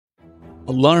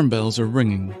Alarm bells are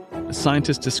ringing as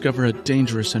scientists discover a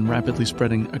dangerous and rapidly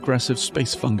spreading aggressive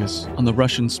space fungus on the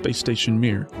Russian Space Station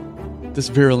Mir. This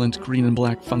virulent green and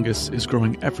black fungus is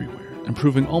growing everywhere and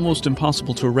proving almost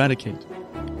impossible to eradicate.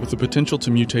 With the potential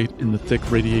to mutate in the thick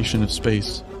radiation of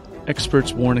space,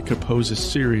 experts warn it could pose a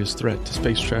serious threat to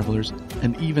space travelers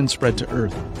and even spread to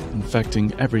Earth,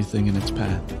 infecting everything in its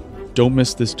path. Don't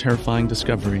miss this terrifying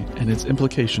discovery and its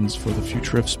implications for the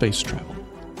future of space travel.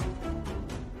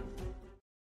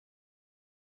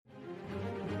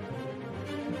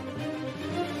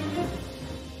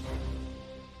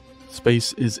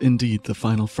 Space is indeed the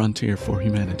final frontier for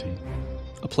humanity,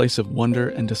 a place of wonder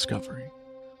and discovery.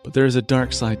 But there is a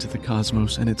dark side to the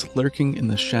cosmos, and it's lurking in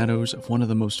the shadows of one of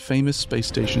the most famous space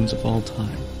stations of all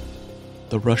time,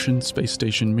 the Russian Space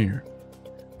Station Mir.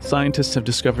 Scientists have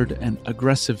discovered an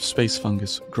aggressive space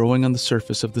fungus growing on the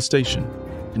surface of the station,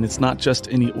 and it's not just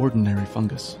any ordinary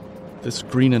fungus. This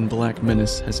green and black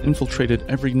menace has infiltrated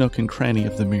every nook and cranny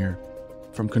of the Mir,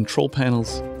 from control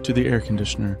panels to the air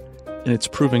conditioner, and it's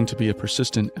proving to be a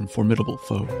persistent and formidable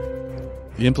foe.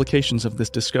 The implications of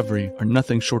this discovery are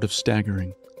nothing short of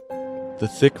staggering. The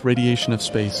thick radiation of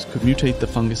space could mutate the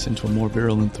fungus into a more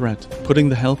virulent threat, putting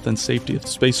the health and safety of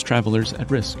space travelers at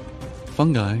risk.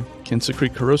 Fungi can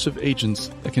secrete corrosive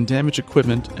agents that can damage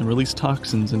equipment and release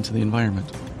toxins into the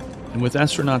environment. And with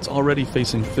astronauts already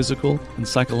facing physical and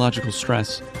psychological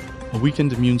stress, a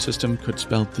weakened immune system could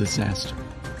spell disaster.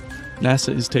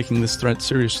 NASA is taking this threat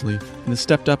seriously and has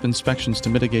stepped up inspections to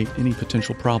mitigate any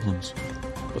potential problems.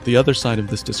 But the other side of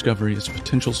this discovery is a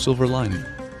potential silver lining.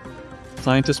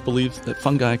 Scientists believe that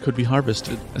fungi could be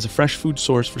harvested as a fresh food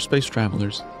source for space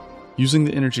travelers, using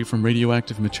the energy from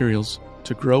radioactive materials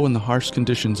to grow in the harsh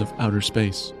conditions of outer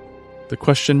space. The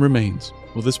question remains,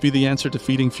 will this be the answer to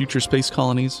feeding future space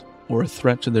colonies, or a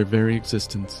threat to their very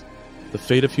existence? The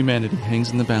fate of humanity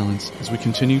hangs in the balance as we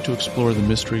continue to explore the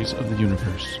mysteries of the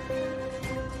universe.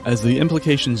 As the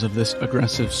implications of this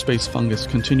aggressive space fungus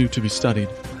continue to be studied,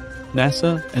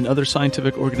 NASA and other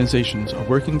scientific organizations are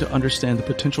working to understand the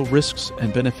potential risks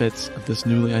and benefits of this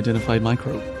newly identified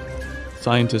microbe.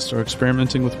 Scientists are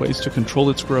experimenting with ways to control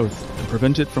its growth and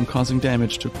prevent it from causing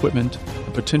damage to equipment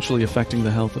and potentially affecting the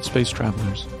health of space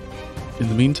travelers. In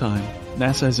the meantime,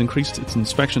 NASA has increased its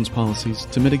inspections policies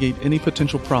to mitigate any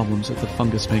potential problems that the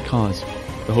fungus may cause.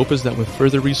 The hope is that with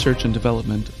further research and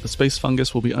development, the space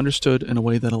fungus will be understood in a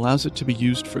way that allows it to be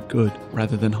used for good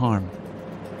rather than harm.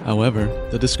 However,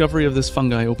 the discovery of this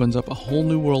fungi opens up a whole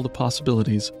new world of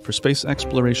possibilities for space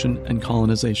exploration and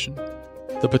colonization.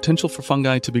 The potential for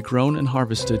fungi to be grown and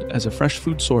harvested as a fresh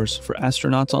food source for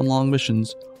astronauts on long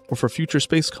missions or for future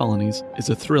space colonies is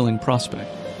a thrilling prospect.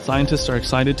 Scientists are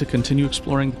excited to continue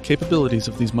exploring the capabilities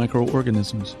of these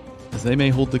microorganisms, as they may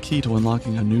hold the key to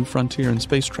unlocking a new frontier in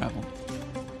space travel.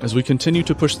 As we continue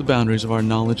to push the boundaries of our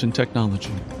knowledge and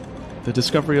technology, the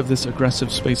discovery of this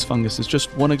aggressive space fungus is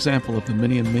just one example of the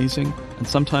many amazing and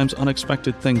sometimes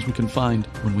unexpected things we can find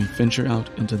when we venture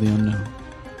out into the unknown.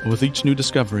 With each new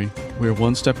discovery, we are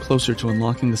one step closer to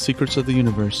unlocking the secrets of the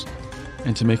universe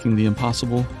and to making the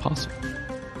impossible possible.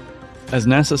 As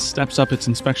NASA steps up its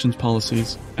inspections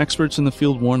policies, experts in the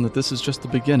field warn that this is just the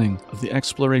beginning of the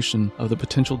exploration of the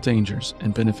potential dangers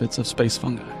and benefits of space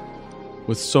fungi.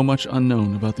 With so much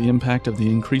unknown about the impact of the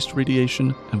increased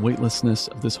radiation and weightlessness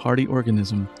of this hardy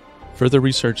organism, further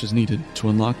research is needed to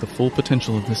unlock the full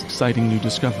potential of this exciting new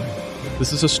discovery.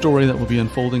 This is a story that will be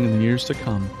unfolding in the years to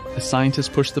come as scientists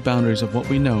push the boundaries of what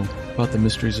we know about the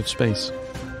mysteries of space.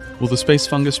 Will the space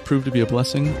fungus prove to be a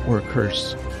blessing or a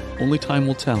curse? Only time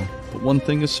will tell, but one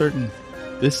thing is certain: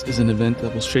 this is an event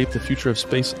that will shape the future of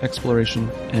space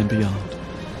exploration and beyond.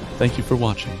 Thank you for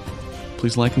watching.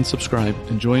 Please like and subscribe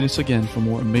and join us again for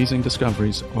more amazing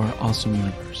discoveries of our awesome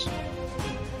universe.